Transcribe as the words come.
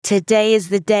Today is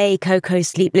the day, Coco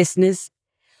Sleep listeners.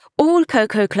 All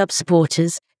Coco Club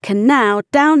supporters can now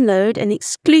download an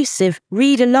exclusive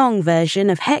read-along version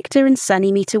of Hector and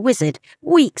Sunny Meet a Wizard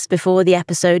weeks before the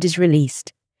episode is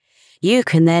released. You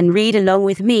can then read along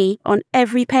with me on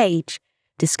every page,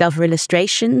 discover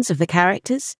illustrations of the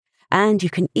characters, and you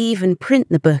can even print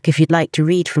the book if you'd like to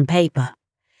read from paper.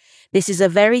 This is a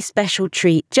very special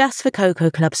treat just for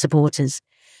Coco Club supporters.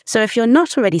 So if you're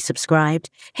not already subscribed,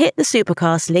 hit the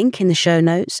Supercast link in the show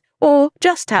notes or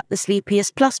just tap the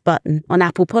Sleepiest Plus button on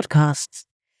Apple Podcasts.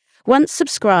 Once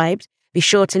subscribed, be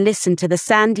sure to listen to the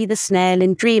Sandy the Snail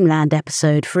in Dreamland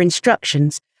episode for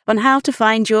instructions on how to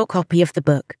find your copy of the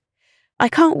book. I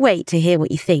can't wait to hear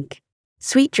what you think.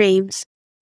 Sweet dreams.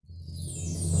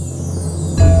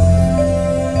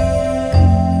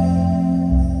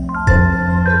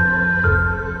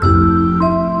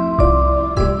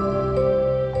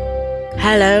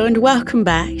 Hello and welcome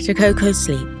back to Coco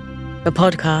Sleep, a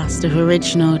podcast of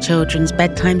original children's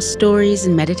bedtime stories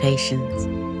and meditations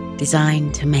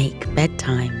designed to make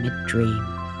bedtime a dream.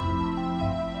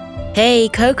 Hey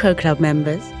Coco Club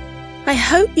members, I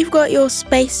hope you've got your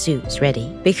spacesuits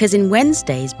ready because in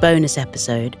Wednesday's bonus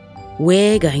episode,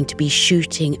 we're going to be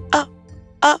shooting up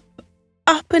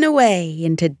and away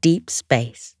into deep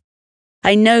space.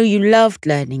 I know you loved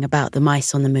learning about the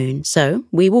mice on the moon, so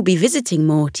we will be visiting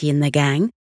Morty and the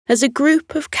gang as a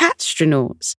group of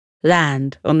catastronauts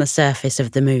land on the surface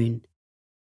of the moon.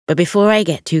 But before I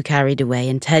get too carried away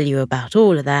and tell you about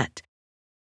all of that,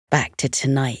 back to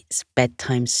tonight's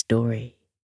bedtime story.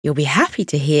 You'll be happy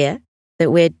to hear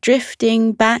that we're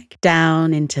drifting back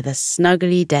down into the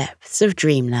snuggly depths of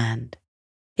Dreamland.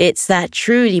 It's that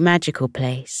truly magical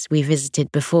place we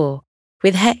visited before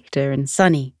with Hector and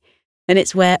Sunny. And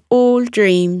it's where all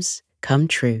dreams come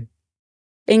true,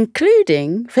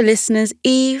 including for listeners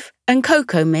Eve and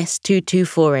Coco Miss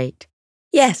 2248.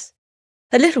 Yes,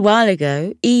 a little while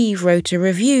ago, Eve wrote a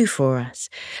review for us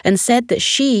and said that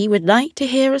she would like to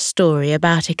hear a story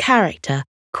about a character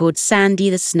called Sandy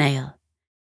the Snail.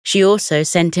 She also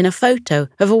sent in a photo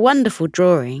of a wonderful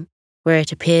drawing where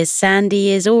it appears Sandy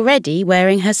is already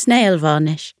wearing her snail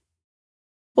varnish.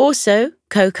 Also,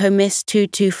 Coco Miss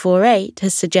 2248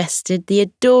 has suggested the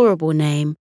adorable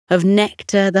name of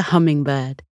Nectar the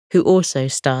Hummingbird, who also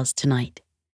stars tonight.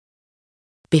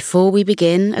 Before we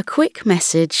begin, a quick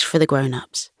message for the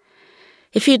grown-ups.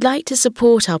 If you'd like to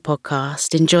support our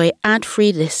podcast, enjoy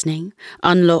ad-free listening,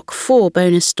 unlock 4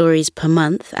 bonus stories per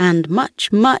month, and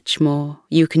much, much more,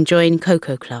 you can join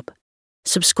Coco Club.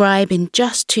 Subscribe in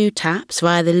just 2 taps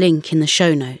via the link in the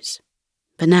show notes.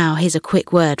 But now, here's a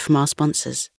quick word from our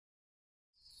sponsors.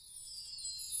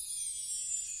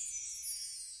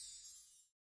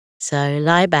 So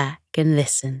lie back and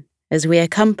listen as we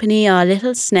accompany our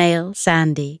little snail,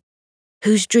 Sandy,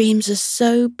 whose dreams are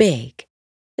so big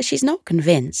that she's not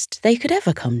convinced they could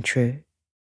ever come true.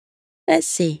 Let's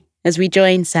see as we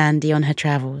join Sandy on her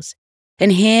travels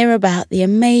and hear about the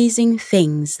amazing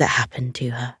things that happen to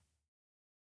her.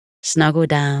 Snuggle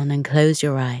down and close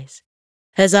your eyes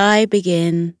as I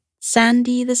begin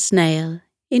Sandy the Snail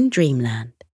in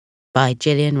Dreamland by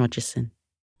Gillian Rogerson.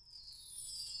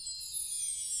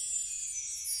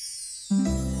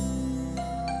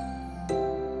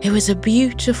 It was a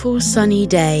beautiful sunny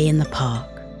day in the park.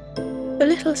 A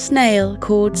little snail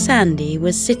called Sandy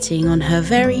was sitting on her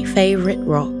very favourite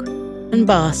rock and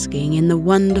basking in the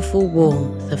wonderful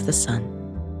warmth of the sun.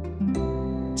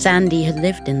 Sandy had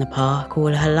lived in the park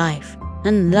all her life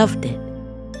and loved it.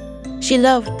 She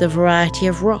loved the variety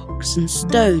of rocks and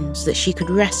stones that she could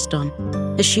rest on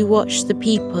as she watched the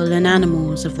people and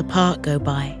animals of the park go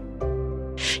by.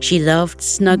 She loved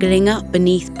snuggling up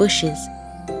beneath bushes,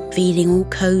 feeling all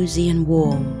cosy and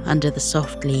warm under the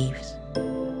soft leaves.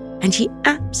 And she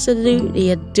absolutely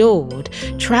adored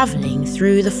travelling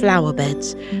through the flower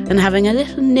beds and having a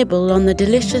little nibble on the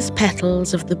delicious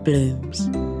petals of the blooms.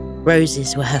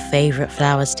 Roses were her favourite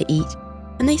flowers to eat,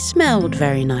 and they smelled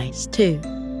very nice too.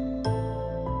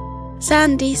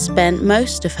 Sandy spent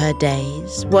most of her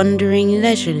days wandering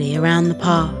leisurely around the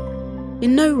park,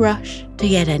 in no rush to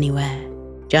get anywhere,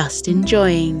 just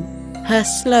enjoying her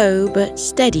slow but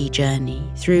steady journey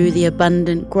through the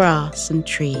abundant grass and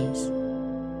trees.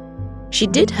 She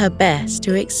did her best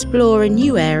to explore a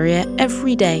new area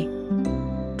every day,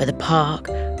 but the park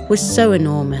was so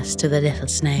enormous to the little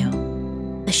snail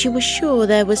that she was sure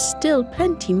there was still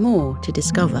plenty more to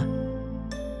discover.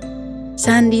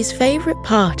 Sandy's favourite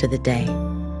part of the day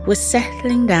was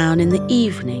settling down in the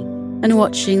evening and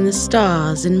watching the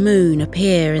stars and moon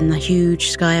appear in the huge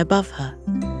sky above her.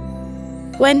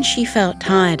 When she felt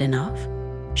tired enough,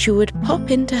 she would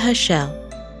pop into her shell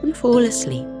and fall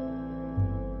asleep,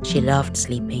 She loved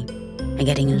sleeping and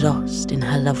getting lost in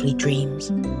her lovely dreams.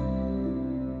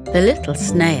 The little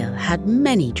snail had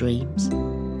many dreams,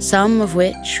 some of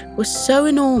which were so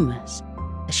enormous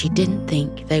that she didn't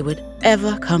think they would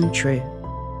ever come true.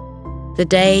 The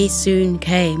day soon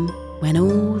came when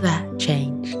all that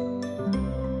changed.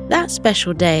 That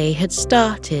special day had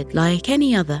started like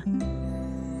any other.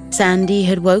 Sandy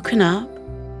had woken up,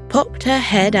 popped her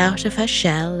head out of her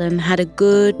shell and had a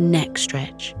good neck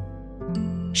stretch.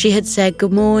 She had said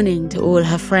good morning to all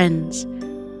her friends,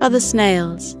 other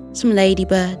snails, some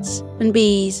ladybirds and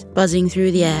bees buzzing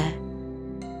through the air.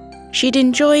 She'd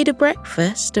enjoyed a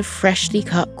breakfast of freshly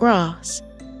cut grass,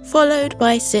 followed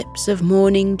by sips of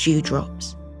morning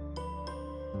dewdrops.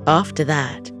 After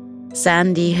that,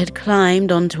 Sandy had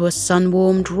climbed onto a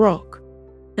sun-warmed rock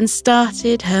and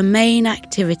started her main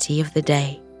activity of the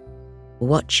day,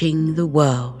 watching the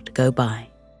world go by.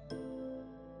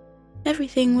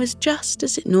 Everything was just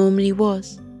as it normally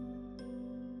was.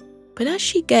 But as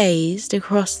she gazed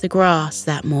across the grass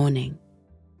that morning,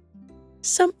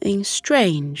 something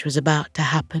strange was about to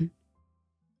happen.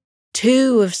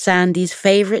 2 of Sandy's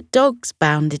favourite dogs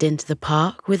bounded into the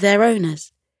park with their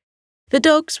owners. The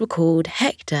dogs were called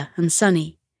Hector and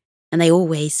Sunny, and they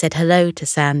always said hello to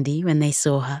Sandy when they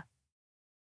saw her.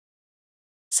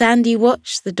 Sandy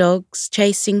watched the dogs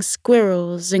chasing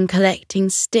squirrels and collecting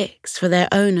sticks for their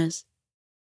owners.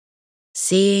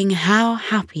 Seeing how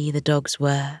happy the dogs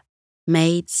were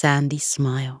made Sandy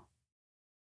smile.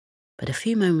 But a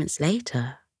few moments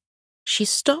later, she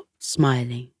stopped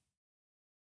smiling.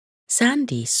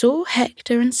 Sandy saw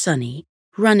Hector and Sunny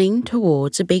running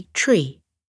towards a big tree.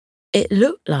 It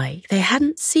looked like they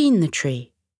hadn't seen the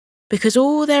tree because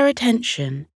all their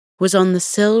attention was on the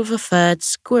silver-furred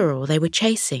squirrel they were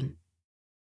chasing.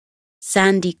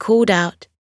 Sandy called out,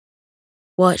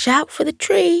 "Watch out for the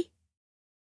tree!"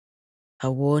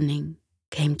 Her warning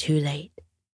came too late.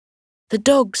 The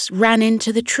dogs ran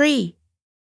into the tree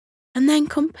and then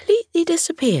completely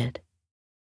disappeared.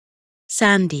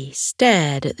 Sandy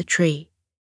stared at the tree.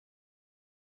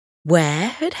 Where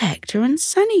had Hector and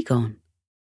Sunny gone?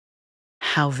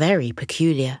 How very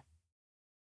peculiar.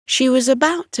 She was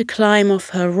about to climb off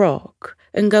her rock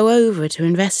and go over to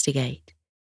investigate.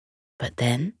 But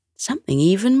then something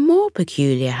even more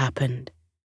peculiar happened.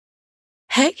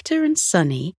 Hector and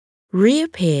Sunny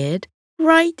reappeared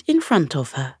right in front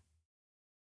of her.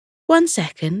 1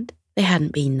 second, they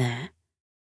hadn't been there,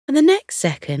 and the next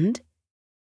second,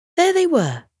 there they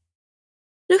were,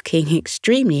 looking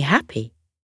extremely happy.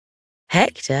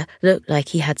 Hector looked like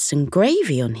he had some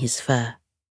gravy on his fur.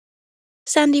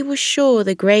 Sandy was sure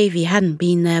the gravy hadn't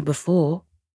been there before.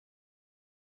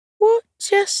 "What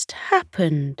just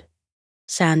happened?"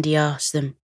 Sandy asked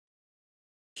them.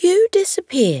 "You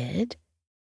disappeared,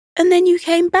 and then you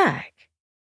came back."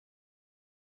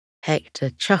 Hector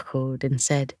chuckled and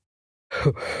said,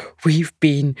 "We've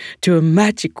been to a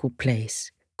magical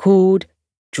place called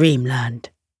Dreamland.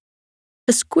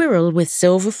 A squirrel with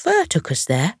silver fur took us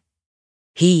there.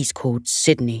 He's called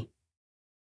Sydney.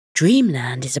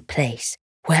 Dreamland is a place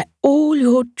where all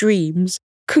your dreams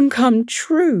can come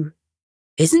true.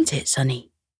 Isn't it,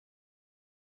 Sunny?"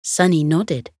 Sunny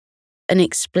nodded and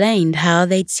explained how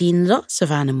they'd seen lots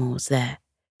of animals there,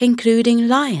 including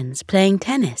lions playing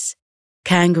tennis,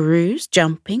 kangaroos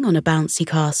jumping on a bouncy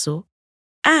castle,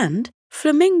 and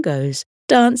flamingos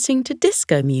dancing to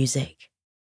disco music.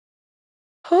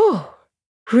 "Oh,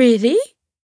 really?"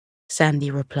 Sandy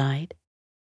replied.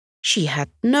 She had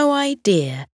no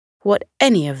idea what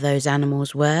any of those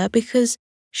animals were because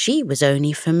she was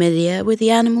only familiar with the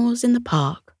animals in the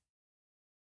park.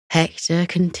 Hector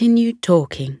continued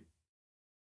talking.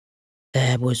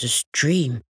 "There was a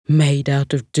stream made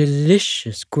out of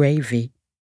delicious gravy.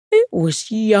 It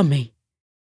was yummy.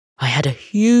 I had a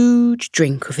huge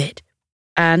drink of it,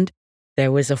 and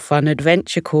there was a fun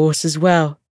adventure course as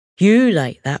well. You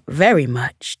liked that very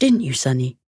much, didn't you,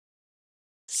 Sunny?"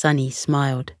 Sunny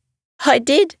smiled. "I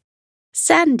did.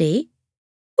 Sandy,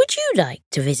 would you like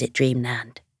to visit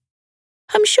Dreamland?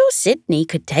 I'm sure Sydney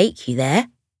could take you there.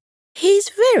 He's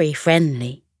very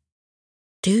friendly.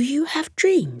 Do you have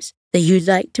dreams that you'd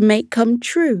like to make come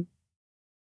true?"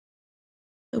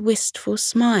 A wistful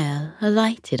smile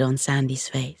alighted on Sandy's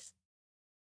face.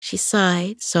 She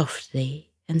sighed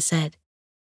softly and said,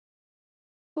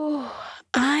 "Oh,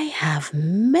 I have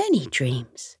many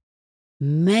dreams.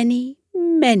 Many,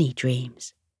 many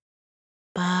dreams.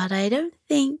 But I don't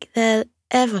think they'll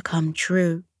ever come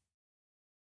true."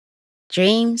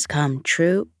 "Dreams come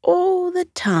true all the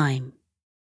time,"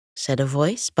 said a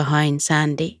voice behind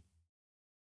Sandy.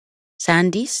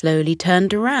 Sandy slowly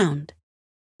turned around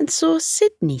and saw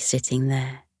Sydney sitting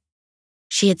there,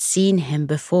 She had seen him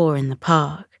before in the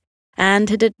park and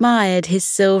had admired his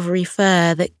silvery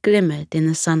fur that glimmered in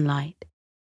the sunlight.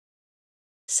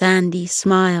 Sandy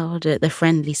smiled at the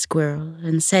friendly squirrel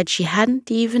and said she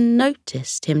hadn't even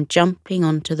noticed him jumping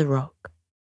onto the rock.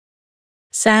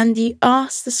 Sandy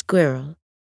asked the squirrel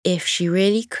if she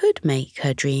really could make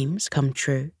her dreams come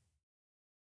true.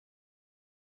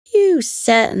 "You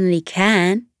certainly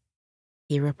can,"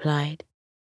 he replied.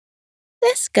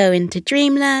 "Let's go into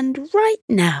Dreamland right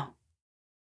now."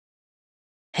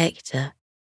 Hector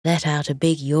let out a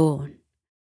big yawn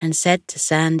and said to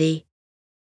Sandy,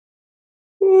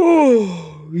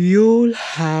 "Oh, you'll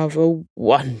have a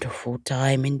wonderful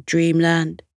time in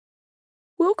Dreamland.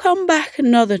 We'll come back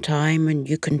another time and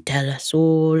you can tell us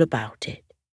all about it.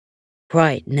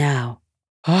 Right now,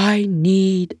 I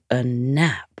need a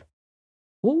nap.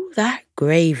 All that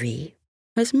gravy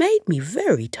has made me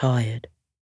very tired."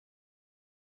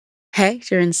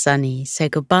 Hector and Sunny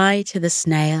said goodbye to the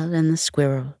snail and the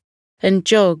squirrel and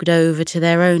jogged over to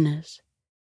their owners.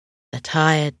 The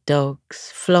tired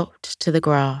dogs flopped to the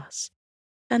grass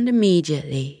and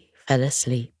immediately fell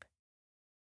asleep.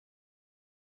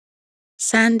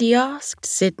 Sandy asked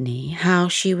Sydney how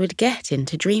she would get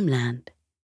into Dreamland.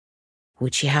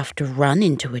 Would she have to run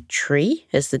into a tree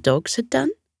as the dogs had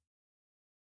done?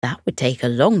 That would take a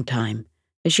long time,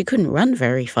 as she couldn't run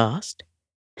very fast.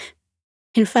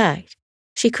 In fact,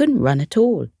 she couldn't run at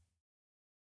all.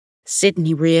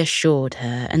 Sydney reassured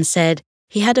her and said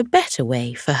he had a better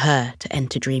way for her to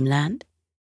enter Dreamland.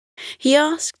 He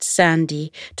asked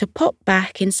Sandy to pop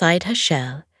back inside her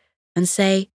shell and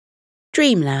say,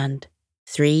 "Dreamland,"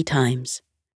 3 times.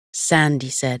 Sandy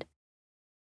said,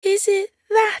 "Is it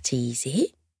that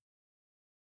easy?"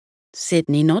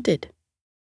 Sydney nodded.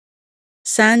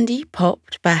 Sandy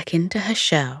popped back into her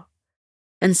shell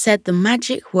and said the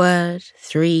magic word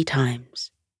 3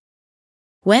 times.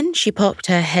 When she popped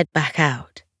her head back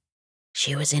out,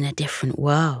 she was in a different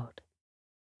world,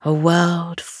 a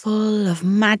world full of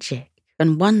magic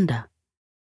and wonder.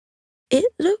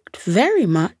 It looked very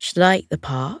much like the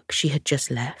park she had just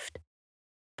left,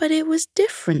 but it was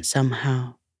different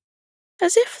somehow,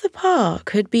 as if the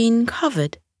park had been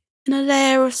covered in a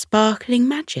layer of sparkling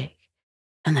magic,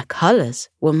 and the colours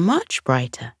were much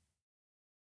brighter.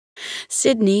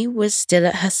 Sydney was still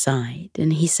at her side,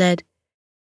 and he said,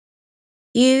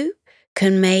 "You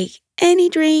can make any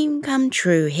dream come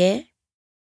true here.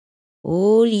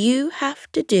 All you have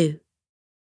to do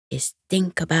is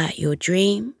think about your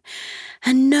dream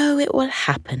and know it will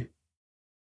happen.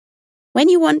 When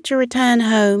you want to return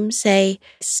home, say,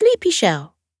 'Sleepy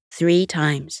Shell,' 3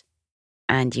 times,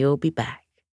 and you'll be back."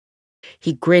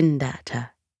 He grinned at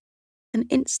her and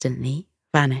instantly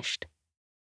vanished.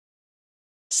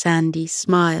 Sandy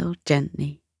smiled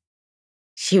gently.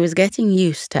 She was getting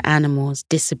used to animals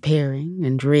disappearing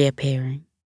and reappearing.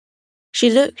 She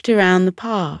looked around the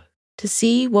park to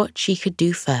see what she could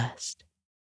do first.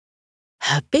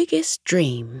 Her biggest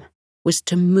dream was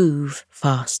to move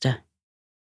faster.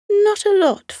 Not a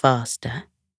lot faster,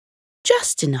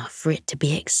 just enough for it to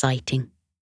be exciting.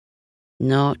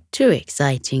 Not too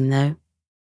exciting, though.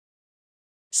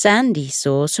 Sandy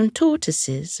saw some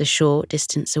tortoises a short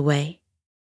distance away.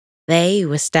 They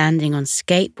were standing on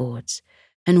skateboards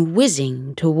and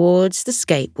whizzing towards the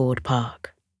skateboard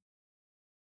park.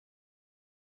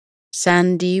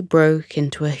 Sandy broke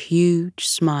into a huge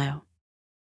smile.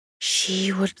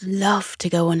 She would love to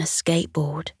go on a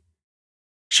skateboard.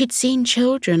 She'd seen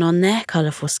children on their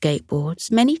colourful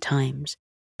skateboards many times,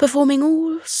 performing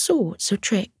all sorts of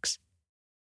tricks.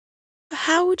 But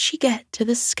how would she get to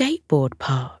the skateboard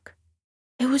park?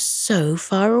 It was so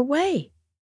far away.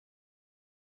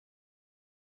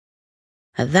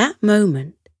 At that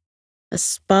moment, a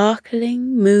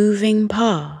sparkling, moving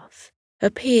path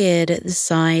appeared at the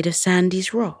side of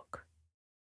Sandy's rock.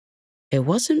 It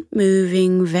wasn't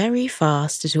moving very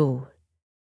fast at all,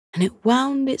 and it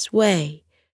wound its way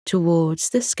towards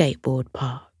the skateboard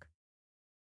park.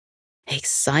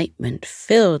 Excitement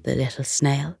filled the little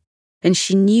snail, and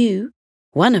she knew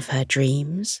one of her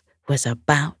dreams was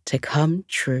about to come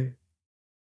true.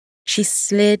 She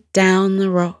slid down the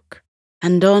rock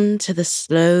and onto the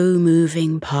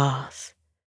slow-moving path.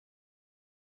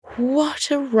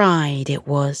 What a ride it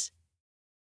was!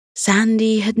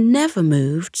 Sandy had never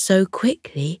moved so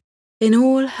quickly in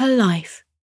all her life.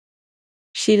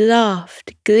 She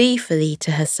laughed gleefully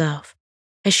to herself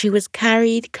as she was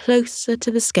carried closer to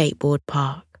the skateboard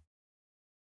park.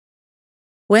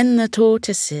 When the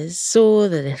tortoises saw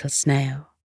the little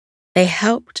snail, they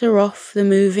helped her off the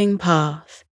moving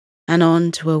path and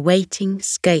onto a waiting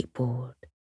skateboard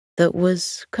that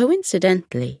was,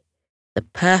 coincidentally, the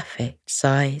perfect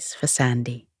size for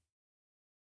Sandy.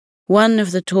 One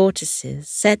of the tortoises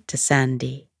said to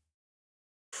Sandy,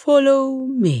 "Follow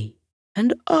me,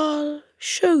 and I'll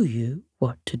show you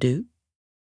what to do."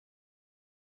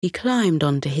 He climbed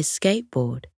onto his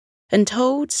skateboard and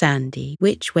told Sandy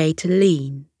which way to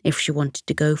lean if she wanted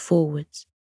to go forwards,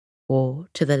 or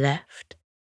to the left,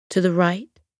 to the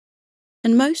right,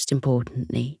 and most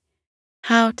importantly,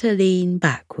 how to lean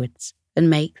backwards and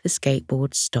make the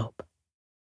skateboard stop.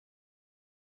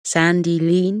 Sandy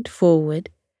leaned forward,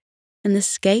 and the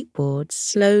skateboard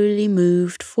slowly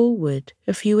moved forward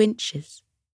a few inches.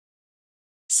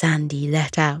 Sandy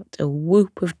let out a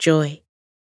whoop of joy.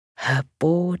 Her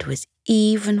board was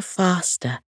even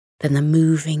faster than the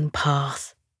moving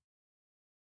path.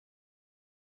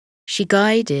 She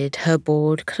guided her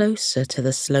board closer to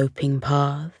the sloping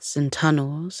paths and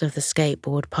tunnels of the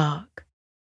skateboard park.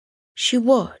 She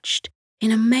watched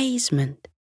in amazement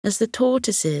as the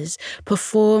tortoises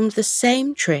performed the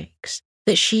same tricks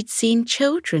that she'd seen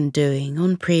children doing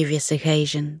on previous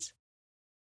occasions.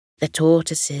 The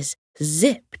tortoises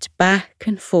zipped back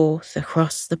and forth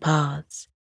across the paths,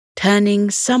 turning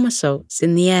somersaults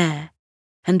in the air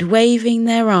and waving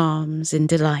their arms in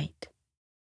delight.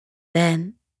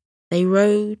 Then they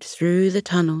rode through the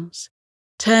tunnels,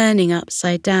 turning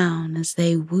upside down as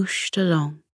they whooshed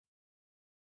along.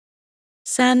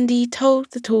 Sandy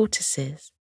told the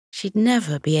tortoises she'd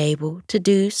never be able to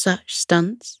do such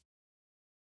stunts.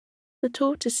 The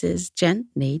tortoises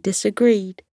gently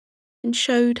disagreed and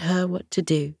showed her what to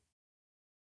do.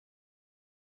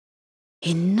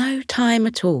 In no time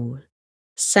at all,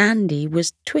 Sandy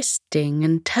was twisting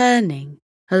and turning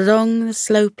along the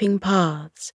sloping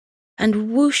paths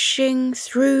and whooshing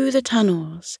through the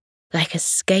tunnels like a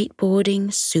skateboarding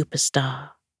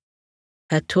superstar.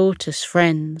 Her tortoise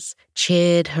friends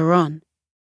cheered her on.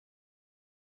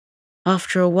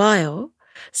 After a while,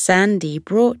 Sandy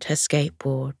brought her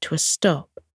skateboard to a stop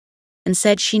and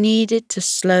said she needed to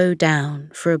slow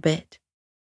down for a bit.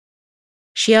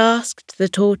 She asked the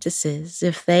tortoises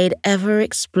if they'd ever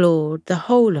explored the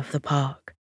whole of the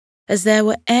park, as there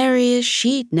were areas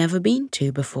she'd never been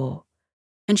to before,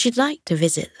 and she'd like to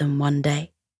visit them one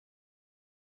day.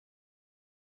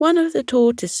 One of the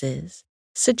tortoises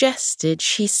suggested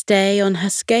she stay on her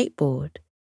skateboard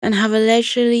and have a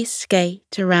leisurely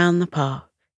skate around the park.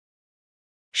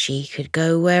 She could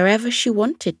go wherever she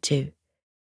wanted to,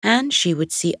 and she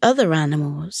would see other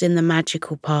animals in the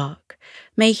magical park,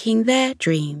 making their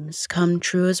dreams come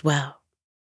true as well.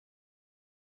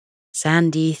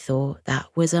 Sandy thought that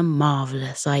was a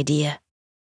marvelous idea.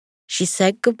 She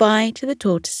said goodbye to the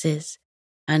tortoises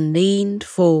and leaned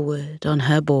forward on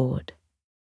her board.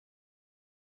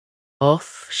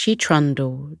 Off she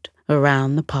trundled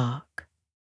around the park.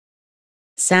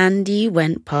 Sandy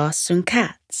went past some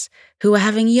cats who were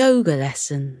having yoga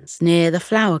lessons near the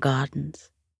flower gardens.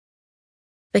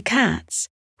 The cats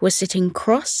were sitting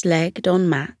cross-legged on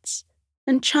mats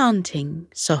and chanting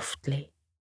softly.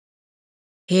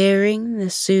 Hearing the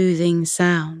soothing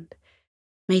sound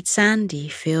made Sandy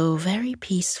feel very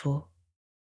peaceful.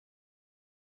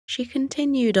 She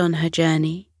continued on her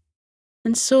journey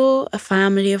and saw a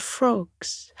family of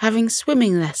frogs having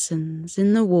swimming lessons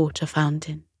in the water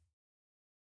fountain.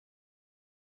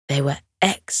 They were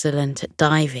excellent at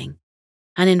diving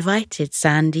and invited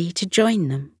Sandy to join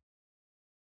them.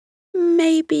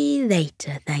 "Maybe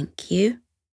later, thank you,"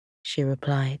 she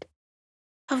replied.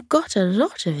 "I've got a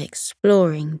lot of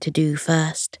exploring to do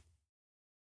first."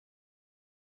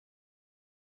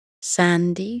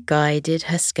 Sandy guided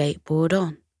her skateboard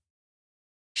on.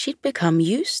 She'd become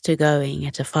used to going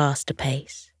at a faster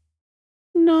pace.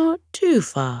 Not too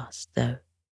fast, though.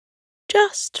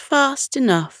 Just fast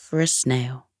enough for a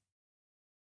snail.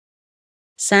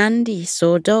 Sandy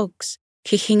saw dogs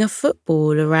kicking a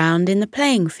football around in the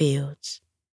playing fields.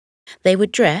 They were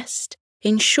dressed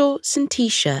in shorts and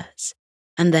t-shirts,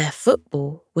 and their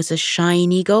football was a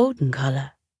shiny golden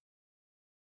colour.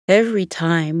 Every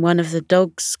time one of the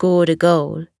dogs scored a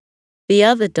goal, the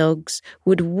other dogs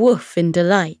would woof in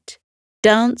delight,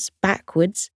 dance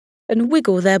backwards, and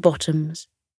wiggle their bottoms.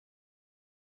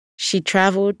 She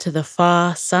travelled to the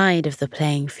far side of the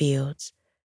playing fields,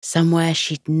 somewhere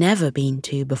she'd never been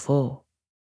to before.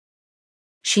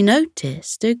 She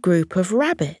noticed a group of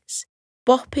rabbits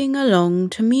bopping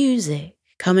along to music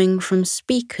coming from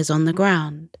speakers on the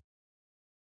ground.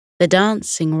 The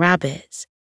dancing rabbits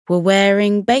were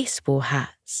wearing baseball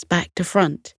hats back to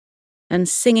front and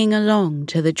singing along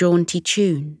to the jaunty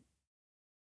tune.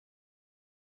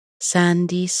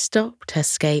 Sandy stopped her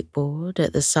skateboard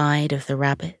at the side of the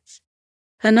rabbits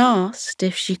and asked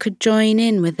if she could join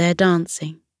in with their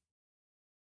dancing.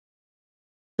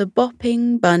 The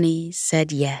bopping bunnies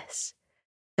said yes,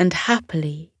 and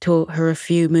happily taught her a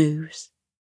few moves.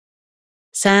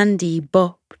 Sandy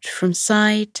bopped from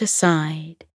side to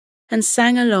side and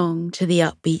sang along to the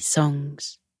upbeat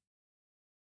songs.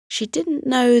 She didn't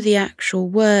know the actual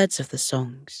words of the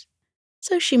songs,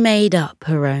 so she made up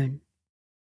her own.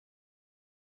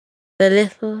 The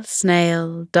little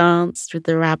snail danced with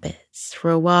the rabbits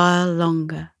for a while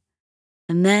longer,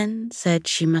 and then said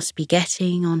she must be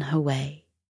getting on her way.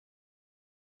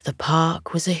 The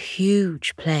park was a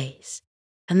huge place,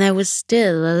 and there was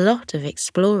still a lot of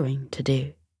exploring to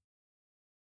do.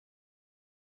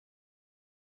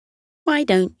 "Why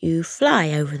don't you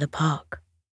fly over the park?"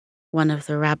 one of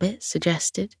the rabbits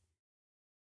suggested.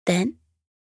 "Then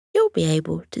you'll be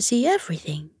able to see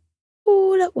everything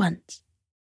all at once."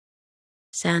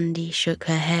 Sandy shook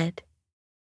her head.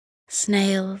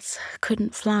 Snails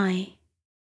couldn't fly.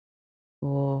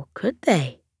 Or could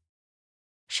they?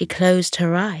 She closed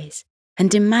her eyes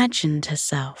and imagined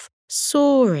herself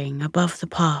soaring above the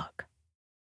park.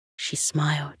 She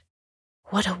smiled.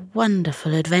 What a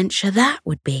wonderful adventure that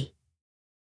would be.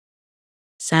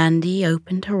 Sandy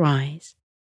opened her eyes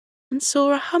and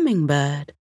saw a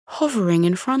hummingbird hovering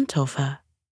in front of her.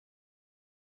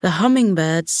 The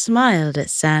hummingbird smiled at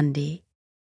Sandy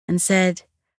and said,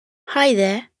 "Hi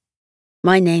there,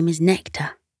 my name is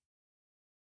Nectar.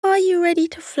 Are you ready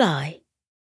to fly?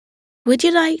 Would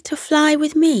you like to fly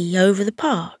with me over the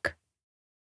park?"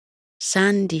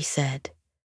 Sandy said,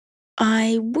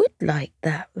 "I would like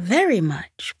that very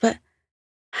much, but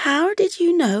how did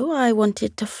you know I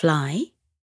wanted to fly?"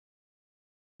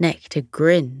 Nectar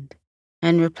grinned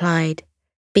and replied,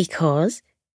 "Because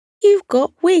you've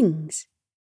got wings.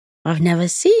 I've never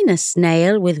seen a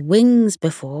snail with wings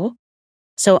before,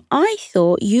 so I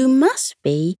thought you must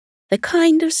be the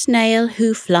kind of snail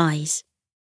who flies."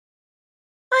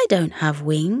 "I don't have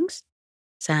wings,"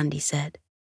 Sandy said.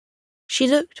 She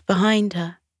looked behind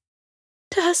her.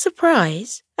 To her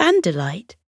surprise and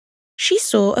delight, she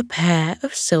saw a pair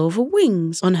of silver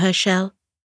wings on her shell.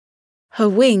 Her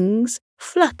wings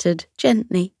fluttered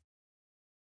gently.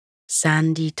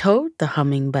 Sandy told the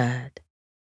hummingbird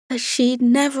that she'd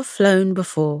never flown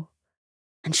before,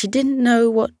 and she didn't know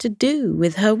what to do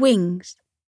with her wings.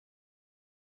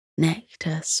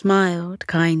 Nectar smiled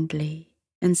kindly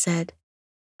and said,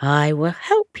 "I will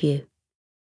help you.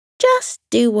 Just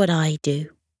do what I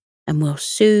do, and we'll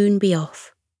soon be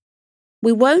off.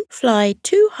 We won't fly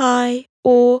too high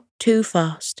or too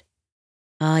fast.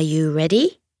 Are you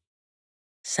ready?"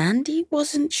 Sandy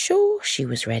wasn't sure she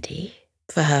was ready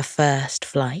for her first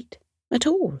flight at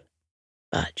all,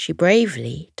 but she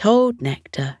bravely told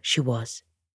Nectar she was.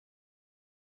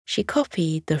 She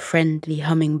copied the friendly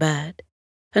hummingbird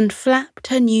and flapped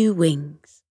her new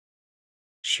wings.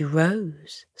 She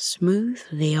rose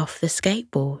smoothly off the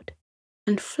skateboard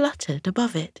and fluttered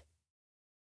above it.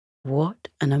 What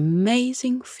an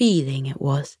amazing feeling it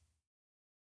was.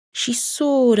 She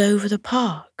soared over the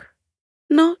park,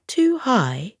 not too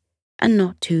high and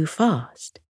not too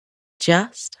fast,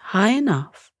 just high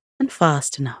enough and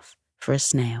fast enough for a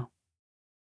snail.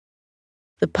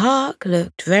 The park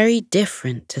looked very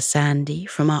different to Sandy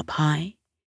from up high.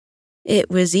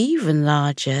 It was even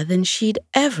larger than she'd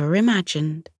ever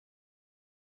imagined.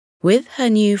 With her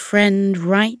new friend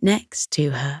right next to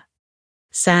her,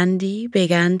 Sandy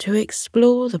began to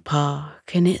explore the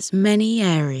park in its many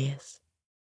areas.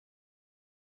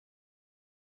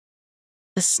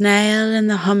 The snail and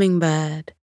the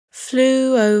hummingbird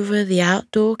flew over the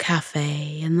outdoor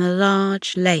cafe and the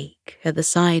large lake at the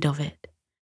side of it.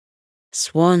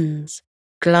 Swans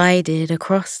glided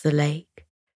across the lake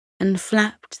and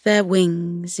flapped their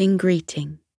wings in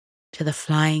greeting to the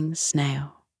flying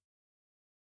snail.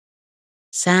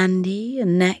 Sandy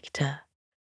and Nectar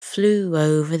flew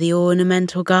over the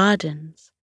ornamental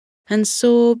gardens and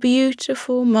saw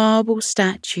beautiful marble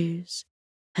statues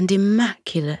and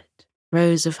immaculate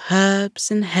rows of herbs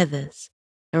and heathers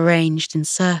arranged in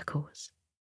circles.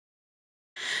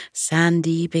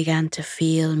 Sandy began to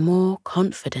feel more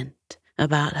confident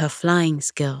about her flying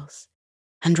skills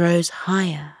and rose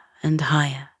higher and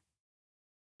higher.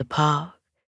 The park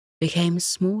became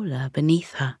smaller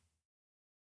beneath her.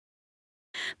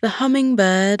 The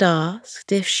hummingbird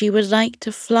asked if she would like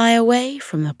to fly away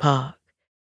from the park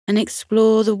and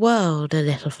explore the world a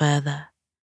little further.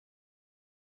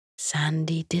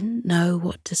 Sandy didn't know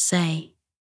what to say.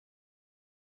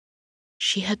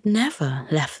 She had never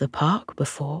left the park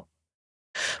before,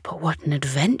 but what an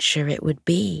adventure it would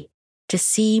be to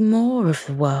see more of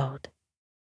the world.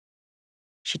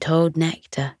 She told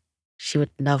Nectar she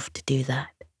would love to do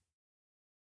that.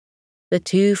 The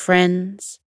two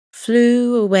friends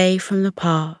flew away from the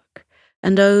park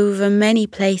and over many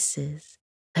places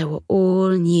that were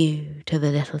all new to the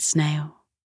little snail.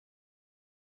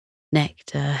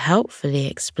 Nectar helpfully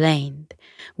explained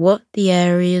what the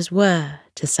areas were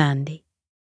to Sandy.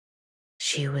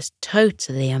 She was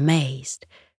totally amazed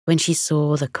when she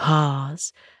saw the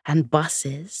cars and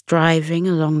buses driving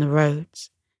along the roads.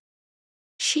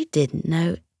 She didn't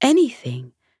know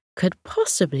anything could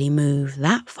possibly move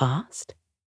that fast.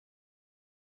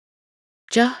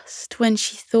 Just when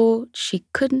she thought she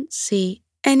couldn't see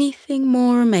anything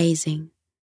more amazing,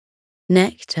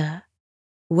 Nectar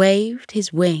waved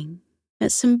his wing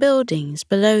at some buildings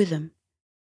below them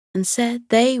and said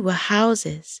they were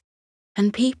houses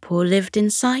and people lived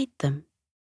inside them.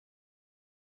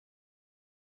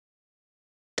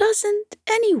 "Doesn't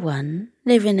anyone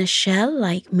live in a shell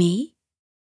like me?"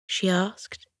 she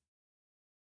asked.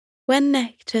 When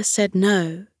Nectar said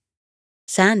no,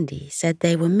 Sandy said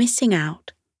they were missing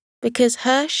out because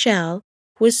her shell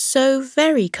was so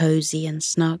very cozy and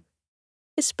snug,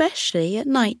 especially at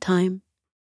night time.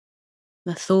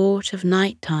 The thought of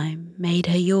night time made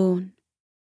her yawn.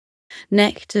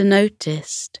 Nectar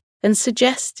noticed and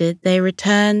suggested they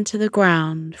return to the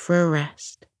ground for a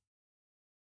rest.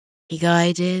 He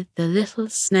guided the little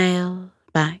snail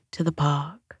back to the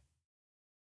park.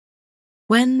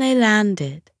 When they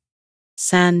landed,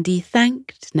 Sandy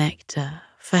thanked Nectar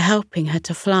for helping her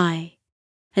to fly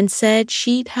and said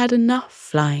she'd had enough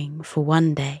flying for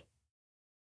one day.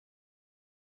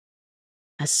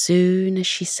 As soon as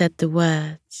she said the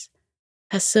words,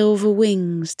 her silver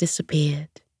wings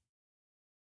disappeared.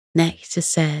 Nectar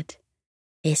said,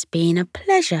 "It's been a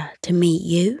pleasure to meet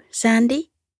you,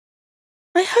 Sandy.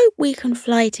 I hope we can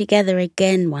fly together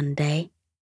again one day."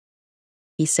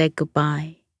 He said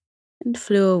goodbye and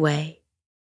flew away.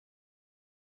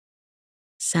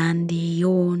 Sandy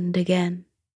yawned again.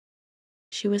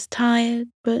 She was tired,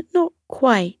 but not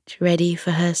quite ready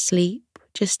for her sleep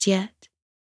just yet.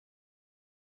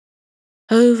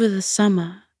 Over the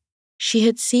summer, she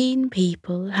had seen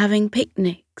people having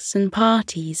picnics and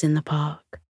parties in the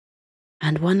park,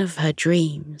 and one of her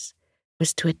dreams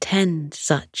was to attend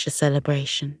such a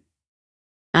celebration.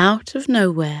 Out of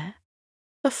nowhere,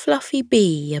 a fluffy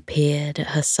bee appeared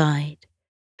at her side,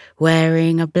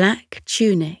 wearing a black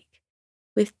tunic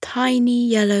with tiny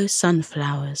yellow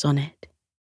sunflowers on it.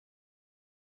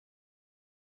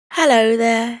 "Hello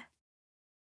there.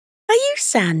 Are you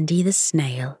Sandy the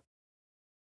snail?"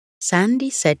 Sandy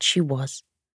said she was.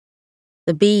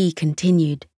 The bee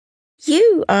continued,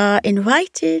 "You are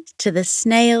invited to the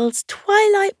snail's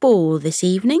twilight ball this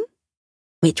evening,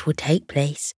 which will take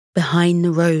place behind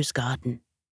the rose garden.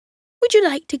 Would you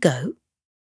like to go?"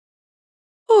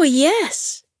 "Oh,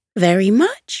 yes, very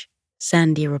much,"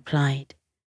 Sandy replied.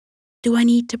 "Do I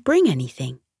need to bring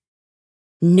anything?"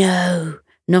 "No,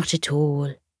 not at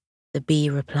all," the bee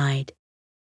replied.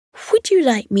 "Would you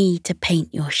like me to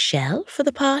paint your shell for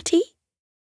the party?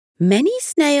 Many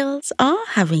snails are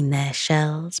having their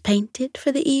shells painted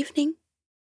for the evening.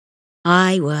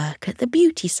 I work at the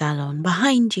beauty salon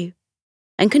behind you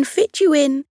and can fit you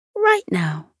in right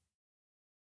now."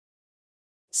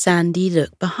 Sandy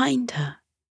looked behind her.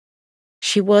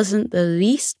 She wasn't the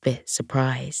least bit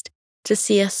surprised to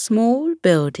see a small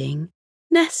building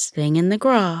nestling in the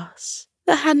grass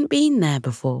that hadn't been there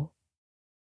before.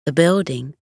 The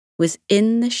building was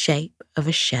in the shape of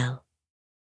a shell.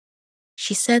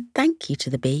 She said thank you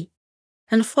to the bee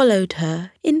and followed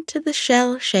her into the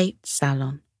shell-shaped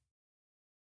salon.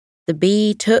 The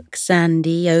bee took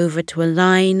Sandy over to a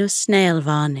line of snail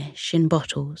varnish in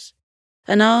bottles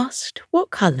and asked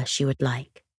what colour she would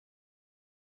like.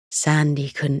 Sandy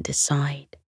couldn't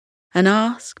decide and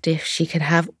asked if she could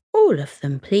have all of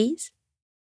them, please.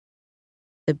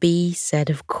 The bee said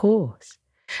of course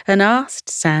and asked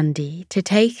Sandy to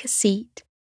take a seat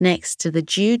next to the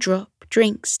dewdrop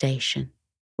drink station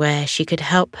where she could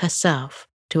help herself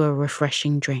to a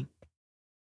refreshing drink.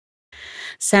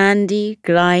 Sandy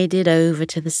glided over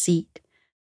to the seat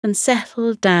and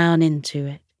settled down into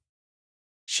it.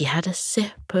 She had a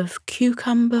sip of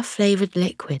cucumber-flavoured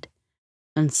liquid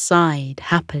and sighed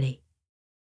happily.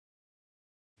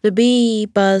 The bee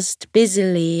buzzed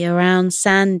busily around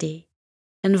Sandy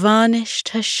and varnished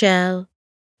her shell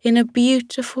in a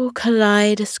beautiful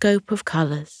kaleidoscope of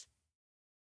colours.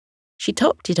 She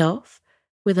topped it off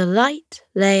with a light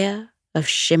layer of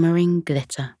shimmering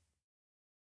glitter.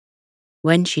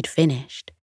 When she'd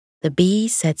finished, the bee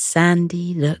said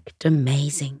Sandy looked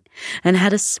amazing and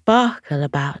had a sparkle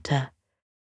about her,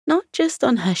 not just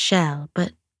on her shell,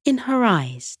 but in her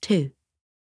eyes too.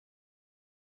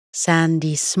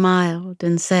 Sandy smiled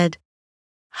and said,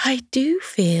 I do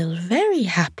feel very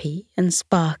happy and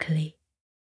sparkly.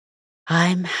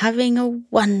 I'm having a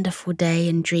wonderful day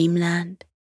in Dreamland.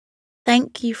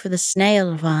 Thank you for the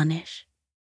snail varnish.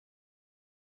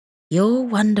 Your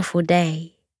wonderful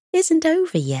day isn't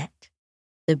over yet,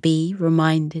 the bee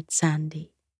reminded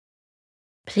Sandy.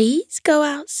 Please go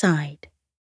outside.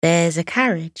 There's a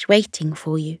carriage waiting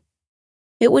for you.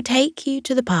 It will take you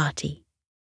to the party.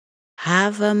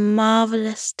 Have a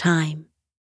marvelous time.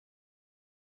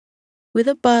 With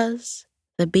a buzz,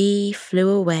 the bee flew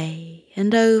away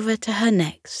and over to her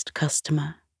next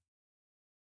customer.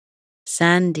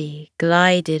 Sandy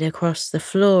glided across the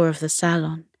floor of the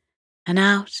salon and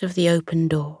out of the open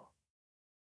door.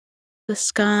 The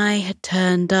sky had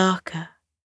turned darker,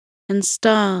 and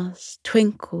stars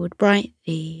twinkled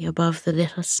brightly above the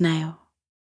little snail.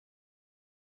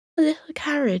 A little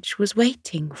carriage was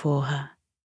waiting for her.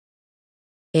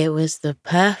 It was the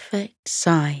perfect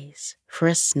size for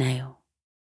a snail.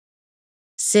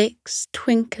 6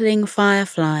 twinkling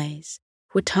fireflies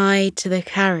were tied to the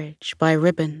carriage by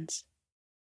ribbons.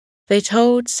 They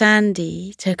told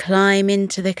Sandy to climb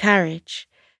into the carriage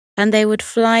and they would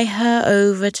fly her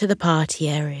over to the party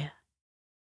area.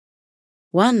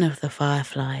 One of the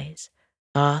fireflies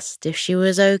asked if she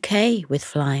was okay with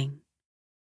flying.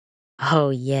 Oh,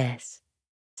 yes,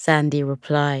 Sandy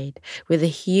replied with a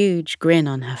huge grin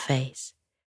on her face.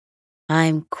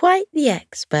 I'm quite the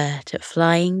expert at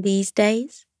flying these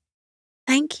days.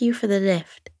 Thank you for the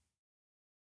lift.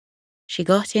 She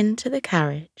got into the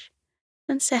carriage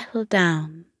and settled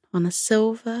down on a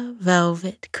silver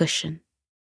velvet cushion.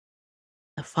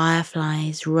 The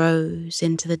fireflies rose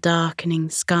into the darkening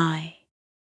sky,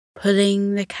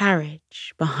 pulling the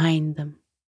carriage behind them.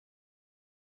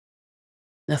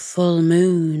 The full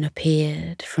moon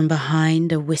appeared from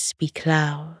behind a wispy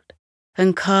cloud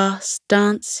and cast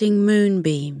dancing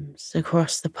moonbeams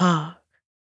across the park.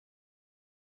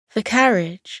 The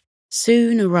carriage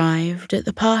soon arrived at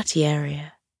the party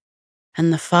area,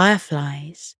 and the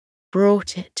fireflies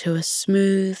brought it to a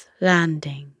smooth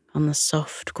landing on the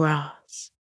soft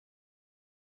grass.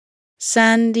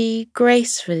 Sandy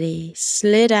gracefully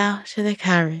slid out of the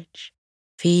carriage,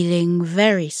 feeling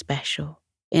very special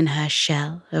in her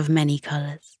shell of many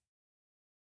colours.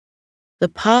 The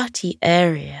party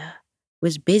area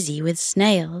was busy with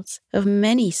snails of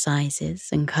many sizes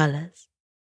and colours.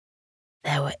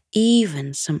 There were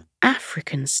even some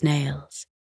African snails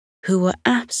who were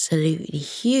absolutely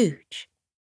huge.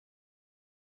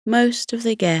 Most of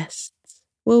the guests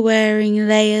were wearing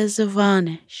layers of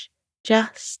varnish,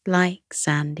 just like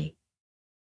Sandy.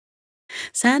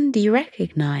 Sandy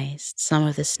recognized some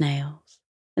of the snails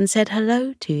and said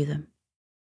hello to them,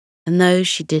 and those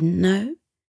she didn't know,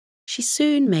 she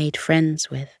soon made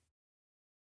friends with.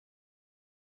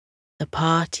 The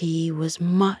party was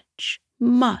much,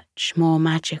 much more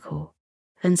magical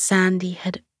than Sandy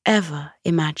had ever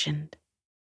imagined.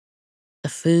 The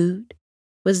food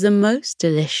was the most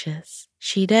delicious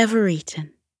she'd ever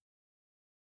eaten.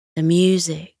 The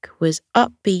music was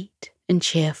upbeat and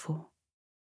cheerful,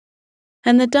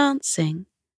 and the dancing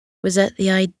was at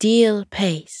the ideal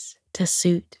pace to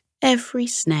suit every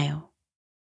snail.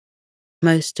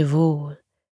 Most of all,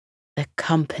 the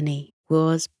company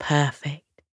was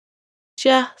perfect,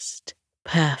 just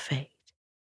perfect,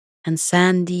 and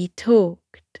Sandy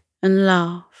talked and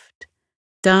laughed,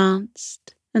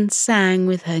 danced and sang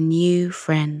with her new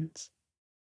friends.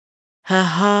 Her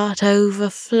heart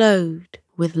overflowed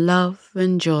with love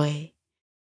and joy.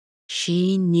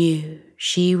 She knew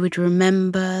she would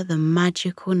remember the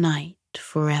magical night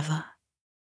forever.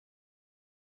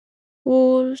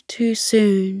 All too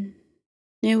soon,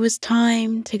 it was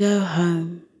time to go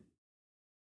home.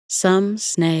 Some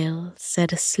snails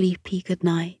said a sleepy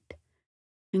goodnight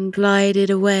and glided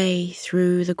away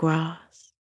through the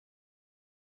grass.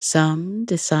 Some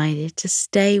decided to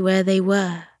stay where they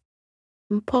were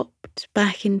and popped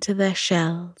back into their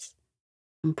shells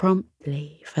and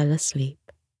promptly fell asleep.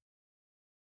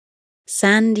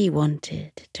 Sandy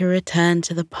wanted to return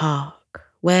to the park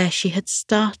where she had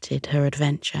started her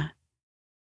adventure.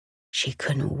 She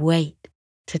couldn't wait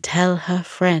to tell her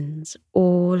friends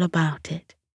all about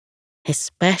it,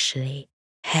 especially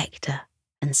Hector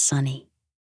and Sunny.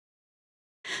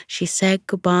 She said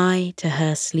goodbye to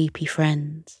her sleepy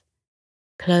friends,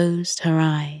 closed her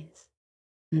eyes,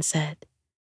 and said,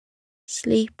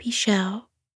 "Sleepy shell,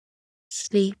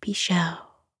 sleepy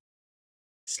shell,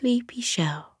 sleepy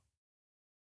shell."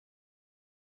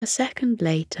 A second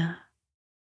later,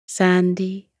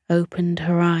 Sandy opened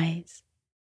her eyes.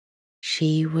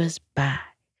 She was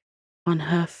back on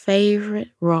her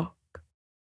favourite rock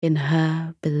in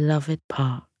her beloved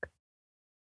park.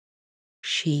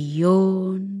 She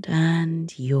yawned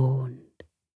and yawned.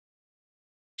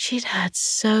 She'd had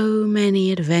so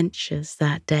many adventures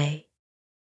that day,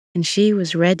 and she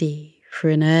was ready for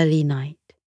an early night.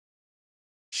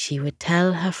 She would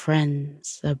tell her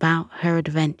friends about her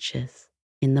adventures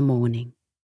in the morning.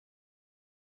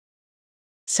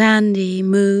 Sandy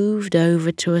moved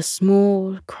over to a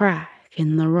small crack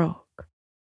in the rock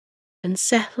and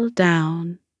settled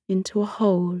down into a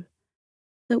hole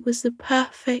that was the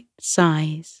perfect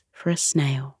size for a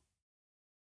snail.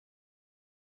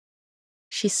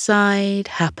 She sighed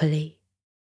happily,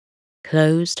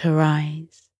 closed her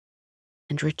eyes,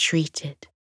 and retreated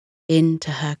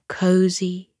into her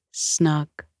cozy, snug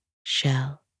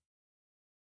shell.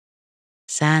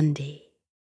 Sandy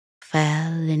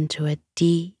fell into a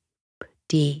deep,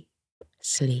 deep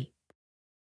sleep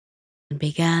and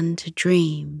began to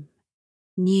dream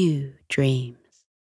new dreams.